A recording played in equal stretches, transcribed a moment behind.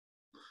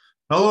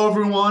Hello,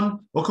 everyone.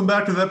 Welcome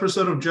back to the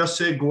episode of Just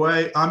Say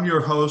Guay. I'm your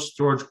host,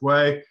 George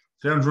Guay.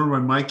 Today I'm joined by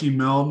Mikey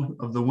Milne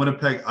of the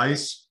Winnipeg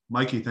Ice.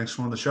 Mikey, thanks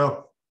for on the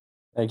show.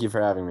 Thank you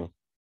for having me.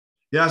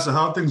 Yeah, so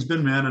how have things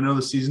been, man? I know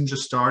the season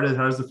just started.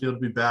 How does it feel to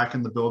be back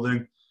in the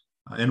building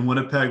in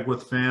Winnipeg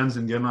with fans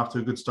and getting off to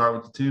a good start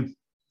with the team?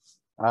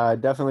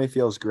 It definitely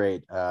feels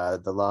great.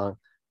 The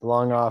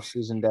long off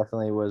season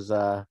definitely was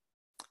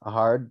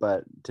hard,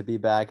 but to be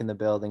back in the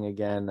building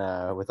again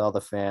with all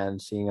the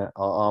fans, seeing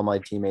all my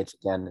teammates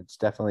again, it's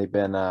definitely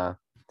been a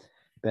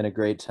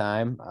great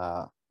time.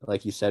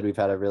 Like you said, we've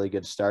had a really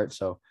good start,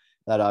 so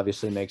that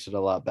obviously makes it a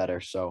lot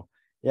better. So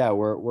yeah,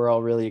 we're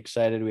all really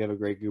excited. We have a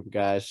great group of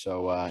guys,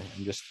 so I'm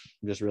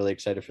just really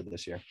excited for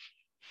this year.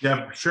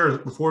 Yeah, for sure.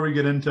 Before we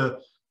get into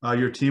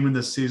your team in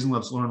this season,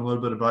 let's learn a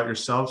little bit about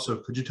yourself. So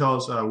could you tell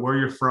us where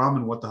you're from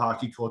and what the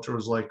hockey culture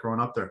was like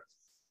growing up there?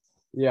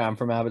 Yeah, I'm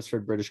from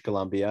Abbotsford, British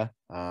Columbia.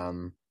 I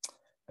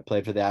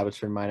played for the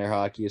Abbotsford Minor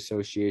Hockey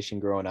Association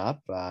growing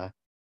up.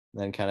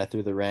 Then kind of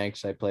through the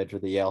ranks, I played for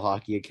the Yale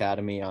Hockey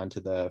Academy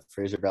onto the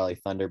Fraser Valley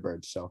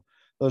Thunderbirds. So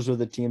those were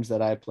the teams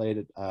that I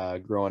played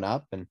growing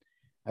up, and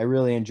I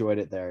really enjoyed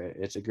it there.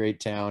 It's a great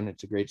town.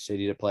 It's a great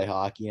city to play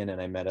hockey in,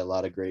 and I met a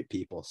lot of great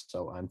people.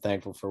 So I'm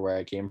thankful for where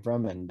I came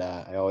from, and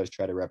I always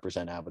try to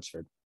represent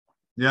Abbotsford.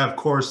 Yeah, of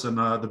course. And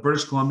the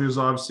British Columbia is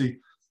obviously,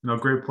 a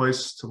great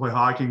place to play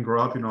hockey and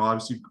grow up.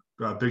 Obviously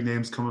big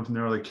names coming from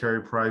there like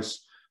Carey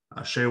Price,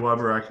 Shea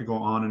Weber. I could go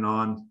on and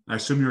on. I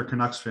assume you're a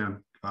Canucks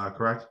fan,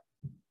 correct?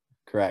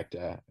 Correct.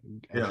 A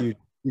Yeah.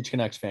 huge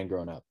Canucks fan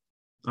growing up.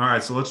 All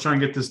right. So let's try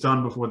and get this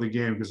done before the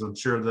game because I'm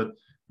sure that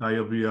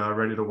you'll be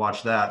ready to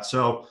watch that.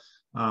 So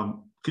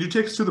could you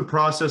take us through the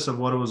process of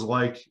what it was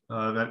like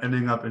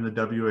ending up in the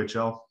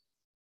WHL?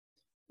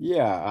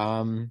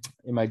 Yeah,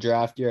 in my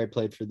draft year, I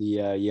played for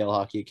the Yale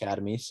Hockey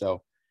Academy.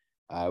 So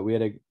we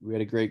had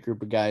a great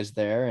group of guys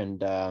there,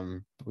 and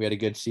we had a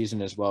good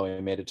season as well. We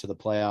made it to the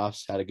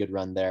playoffs, had a good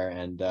run there,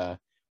 and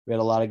we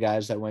had a lot of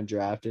guys that went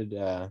drafted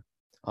on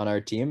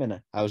our team.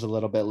 And I was a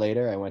little bit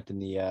later. I went in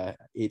the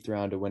eighth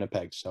round to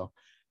Winnipeg, so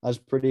I was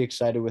pretty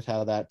excited with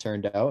how that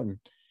turned out. And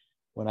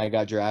when I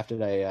got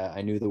drafted,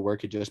 I knew the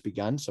work had just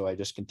begun, so I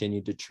just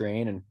continued to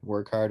train and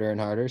work harder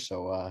and harder,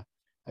 so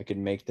I could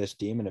make this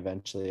team. And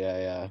eventually,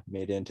 I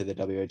made it into the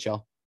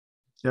WHL.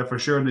 Yeah, for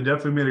sure. And they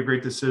definitely made a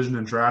great decision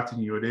in drafting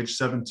you at age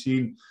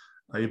 17.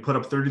 You put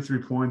up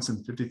 33 points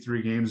in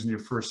 53 games in your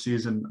first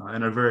season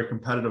in a very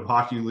competitive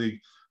hockey league.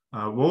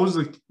 What was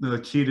the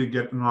key to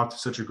getting off to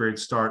such a great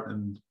start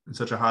and in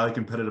such a highly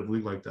competitive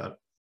league like that?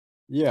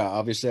 Yeah,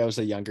 obviously I was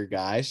a younger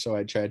guy, so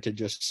I tried to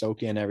just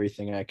soak in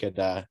everything I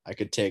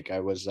could take.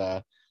 I was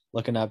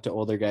looking up to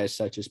older guys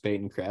such as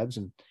Peyton Krebs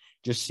and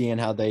just seeing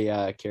how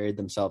they carried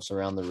themselves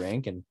around the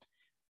rink, and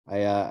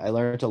I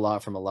learned a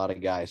lot from a lot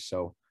of guys.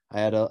 So I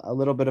had a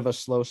little bit of a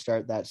slow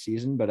start that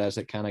season, but as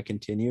it kind of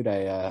continued,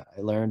 I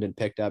learned and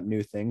picked up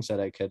new things that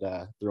I could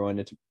throw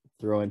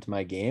into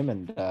my game,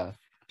 and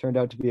turned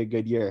out to be a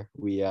good year.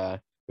 We had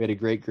a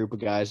great group of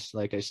guys,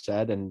 like I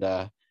said, and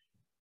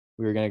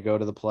we were going to go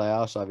to the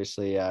playoffs.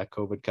 Obviously,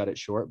 COVID cut it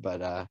short,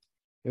 but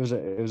it was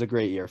a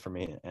great year for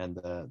me and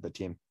the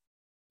team.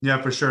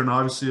 Yeah, for sure. And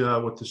obviously,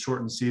 with the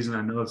shortened season,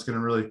 I know it's going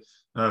to really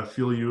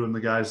fuel you and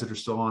the guys that are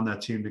still on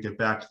that team to get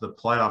back to the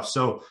playoffs.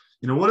 So,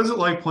 what is it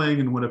like playing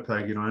in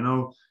Winnipeg? I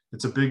know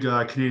it's a big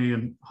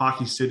Canadian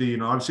hockey city.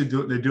 Obviously,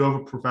 they do have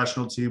a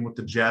professional team with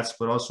the Jets,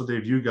 but also they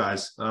have you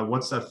guys.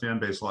 What's that fan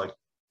base like?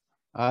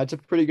 It's a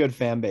pretty good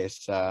fan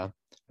base.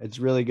 It's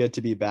really good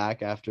to be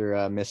back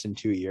after missing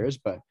 2 years,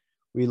 but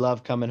we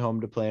love coming home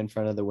to play in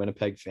front of the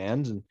Winnipeg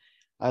fans. And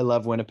I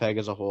love Winnipeg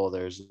as a whole.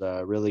 There's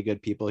really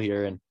good people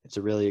here, and it's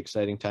a really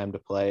exciting time to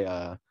play.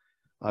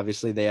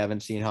 Obviously, they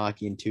haven't seen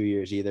hockey in 2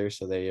 years either,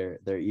 so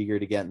they're eager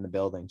to get in the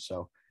building.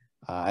 So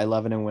I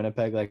love it in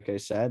Winnipeg, like I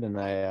said,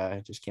 and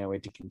I just can't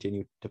wait to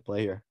continue to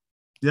play here.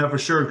 Yeah, for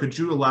sure. Could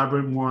you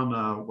elaborate more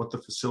on what the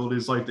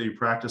facilities like that you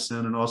practice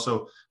in, and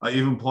also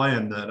even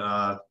playing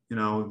that?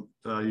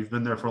 You've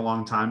been there for a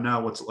long time now.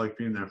 What's it like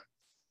being there?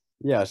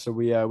 Yeah, so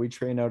we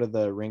train out of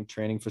the rink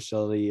training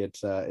facility.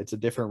 It's a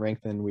different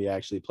rink than we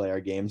actually play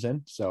our games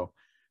in. So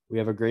we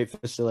have a great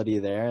facility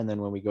there, and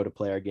then when we go to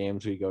play our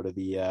games, we go to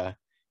the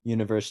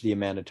University of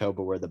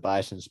Manitoba where the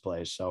Bisons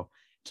play. So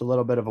it's a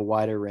little bit of a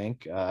wider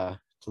rink.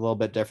 It's a little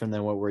bit different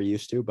than what we're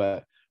used to,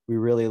 but we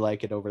really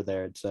like it over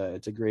there. It's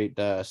a great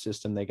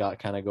system they got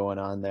kind of going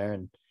on there,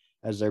 and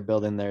as they're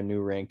building their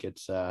new rink,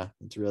 it's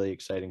really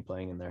exciting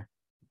playing in there.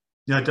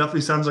 Yeah, it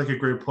definitely sounds like a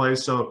great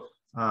place. So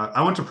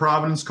I went to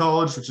Providence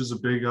College, which is a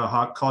big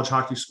college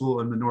hockey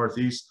school in the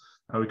Northeast.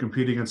 We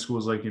compete against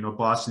schools like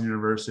Boston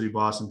University,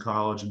 Boston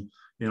College,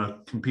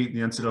 and compete in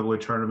the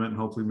NCAA tournament and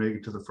hopefully make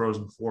it to the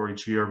Frozen Four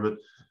each year. But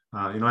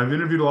I've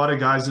interviewed a lot of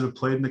guys that have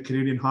played in the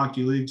Canadian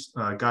hockey leagues,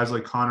 guys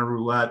like Connor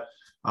Roulette,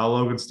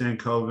 Logan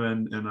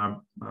Stankoven,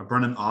 and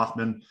Brennan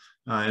Othman,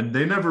 and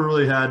they never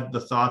really had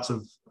the thoughts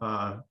of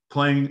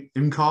playing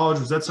in college.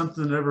 Was that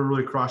something that ever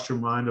really crossed your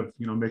mind of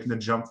making the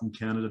jump from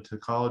Canada to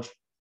college?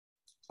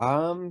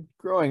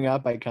 Growing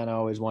up, I kind of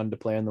always wanted to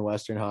play in the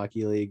Western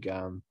Hockey League.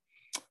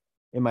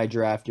 in my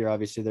draft year,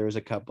 obviously there was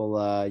a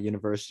couple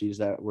universities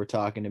that were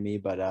talking to me,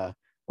 but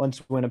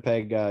once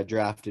Winnipeg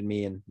drafted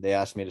me and they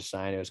asked me to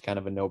sign, it was kind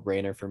of a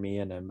no-brainer for me,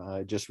 and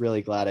I'm just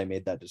really glad I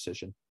made that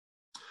decision.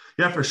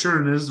 Yeah, for sure.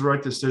 And it is the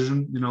right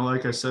decision.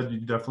 Like I said, you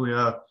definitely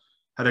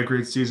had a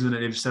great season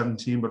at age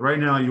 17. But right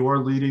now, you are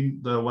leading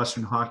the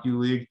Western Hockey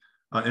League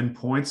in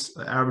points,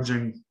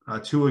 averaging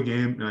 2 a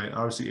game,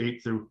 obviously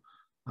 8 through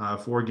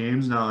 4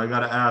 games. Now, I got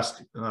to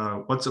ask,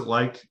 what's it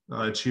like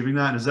achieving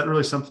that? And is that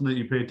really something that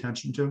you pay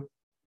attention to?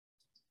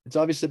 It's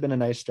obviously been a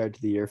nice start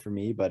to the year for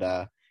me,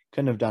 but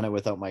couldn't have done it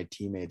without my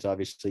teammates.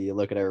 Obviously, you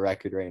look at our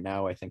record right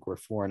now, I think we're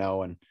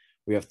 4-0 and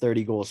we have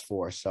 30 goals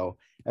for. So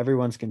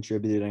everyone's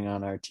contributing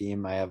on our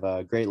team. I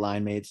have great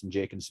line mates in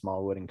Jake and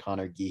Smallwood and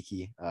Connor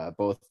Geeky,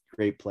 both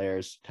great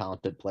players,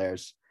 talented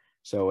players.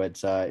 So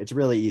it's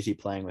really easy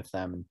playing with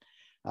them.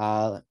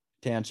 And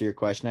to answer your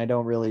question, I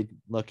don't really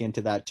look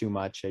into that too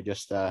much.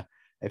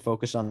 I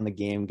focus on the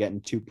game,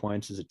 getting 2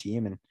 points as a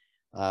team, and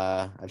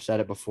I've said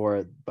it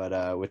before,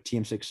 but with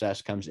team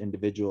success comes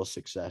individual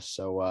success.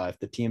 So if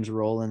the team's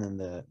rolling and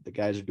the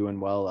guys are doing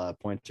well,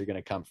 points are going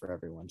to come for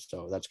everyone.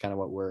 So that's kind of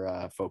what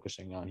we're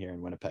focusing on here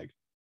in Winnipeg.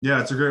 Yeah,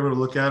 it's a great way to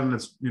look at it. And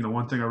it's,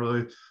 one thing I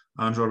really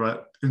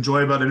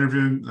enjoy about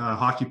interviewing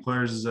hockey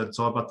players is that it's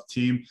all about the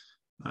team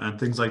and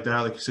things like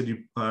that. Like you said,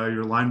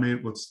 your line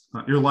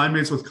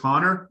mates with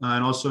Connor,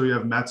 and also you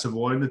have Matt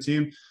Savoy in the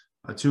team.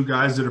 2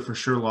 guys that are for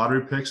sure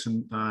lottery picks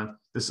and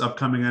this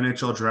upcoming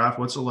NHL draft.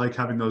 What's it like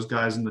having those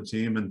guys in the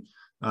team and,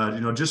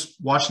 just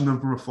watching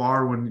them from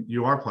afar when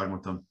you are playing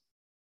with them?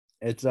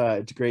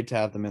 It's great to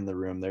have them in the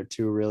room. They're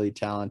 2 really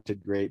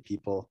talented, great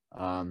people.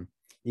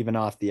 Even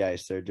off the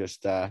ice, they're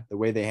just the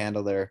way they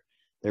handle their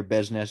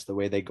business, the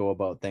way they go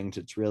about things.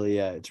 It's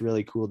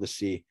really cool to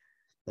see.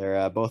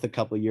 They're both a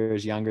couple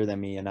years younger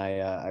than me, and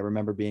I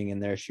remember being in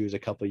their shoes a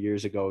couple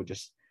years ago.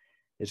 Just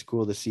it's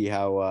cool to see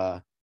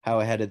how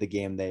ahead of the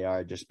game they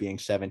are, just being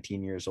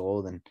 17 years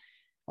old. And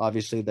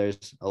obviously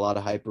there's a lot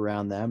of hype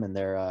around them, and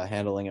they're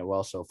handling it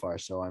well so far.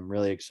 So I'm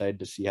really excited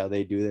to see how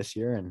they do this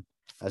year. And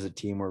as a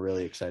team, we're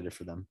really excited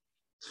for them.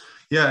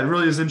 Yeah, it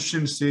really is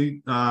interesting to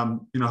see,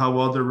 how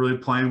well they're really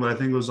playing. But I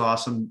think it was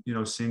awesome,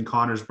 seeing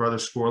Connor's brother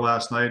score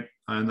last night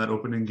in that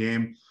opening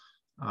game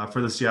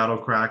for the Seattle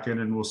Kraken.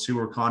 And we'll see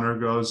where Connor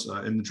goes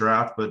in the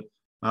draft. But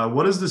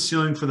what is the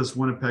ceiling for this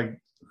Winnipeg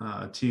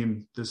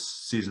team this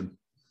season?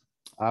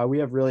 We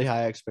have really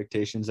high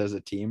expectations as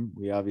a team.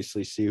 We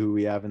obviously see who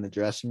we have in the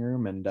dressing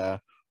room, and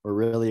we're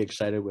really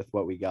excited with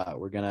what we got.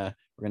 We're gonna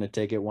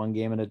take it one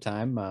game at a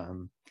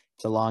time.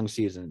 It's a long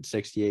season,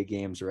 68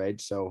 games, right?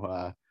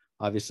 So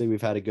obviously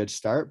we've had a good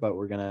start, but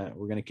we're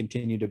gonna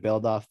continue to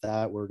build off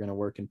that. We're gonna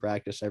work and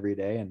practice every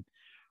day, and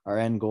our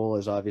end goal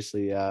is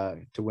obviously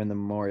to win the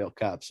Memorial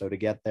Cup. So to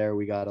get there,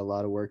 we got a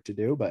lot of work to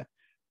do, but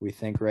we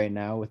think right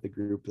now with the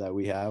group that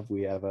we have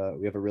a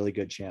really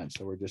good chance.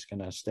 So we're just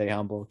going to stay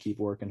humble, keep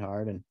working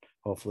hard, and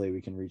hopefully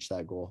we can reach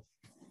that goal.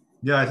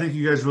 Yeah, I think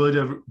you guys really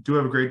do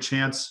have a great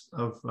chance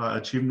of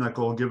achieving that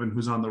goal given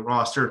who's on the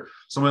roster.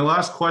 So my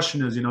last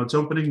question is, it's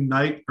opening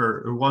night,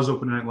 or it was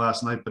opening night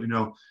last night, but,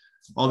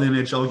 all the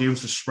NHL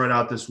games are spread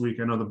out this week.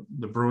 I know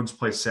the Bruins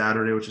play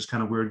Saturday, which is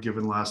kind of weird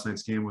given last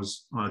night's game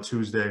was on a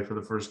Tuesday for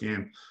the first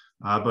game.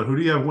 But who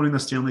do you have winning the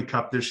Stanley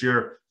Cup this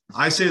year?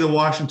 I say the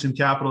Washington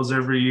Capitals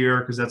every year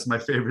because that's my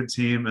favorite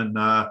team, and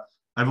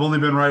I've only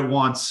been right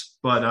once.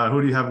 But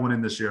who do you have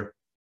winning this year?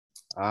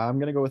 I'm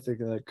gonna go with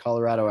the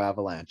Colorado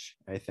Avalanche.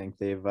 I think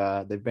they've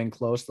been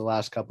close the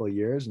last couple of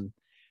years, and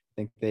I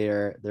think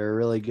they're a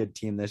really good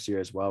team this year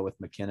as well with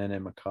McKinnon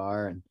and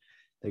Makar, and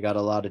they got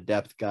a lot of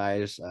depth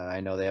guys.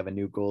 I know they have a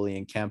new goalie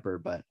in Kemper,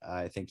 but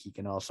I think he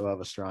can also have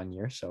a strong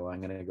year. So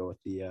I'm gonna go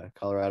with the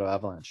Colorado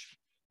Avalanche.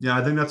 Yeah,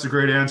 I think that's a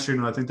great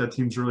answer. I think that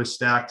team's really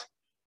stacked.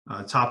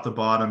 Top to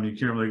bottom. You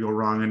can't really go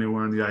wrong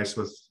anywhere on the ice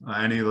with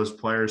any of those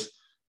players.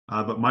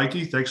 But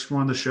Mikey, thanks for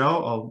on the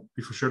show. I'll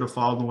be for sure to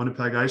follow the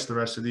Winnipeg Ice the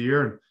rest of the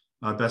year.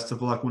 And best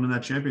of luck winning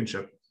that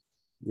championship.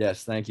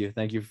 Yes, thank you.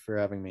 Thank you for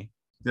having me.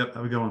 Yep,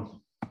 have a good one.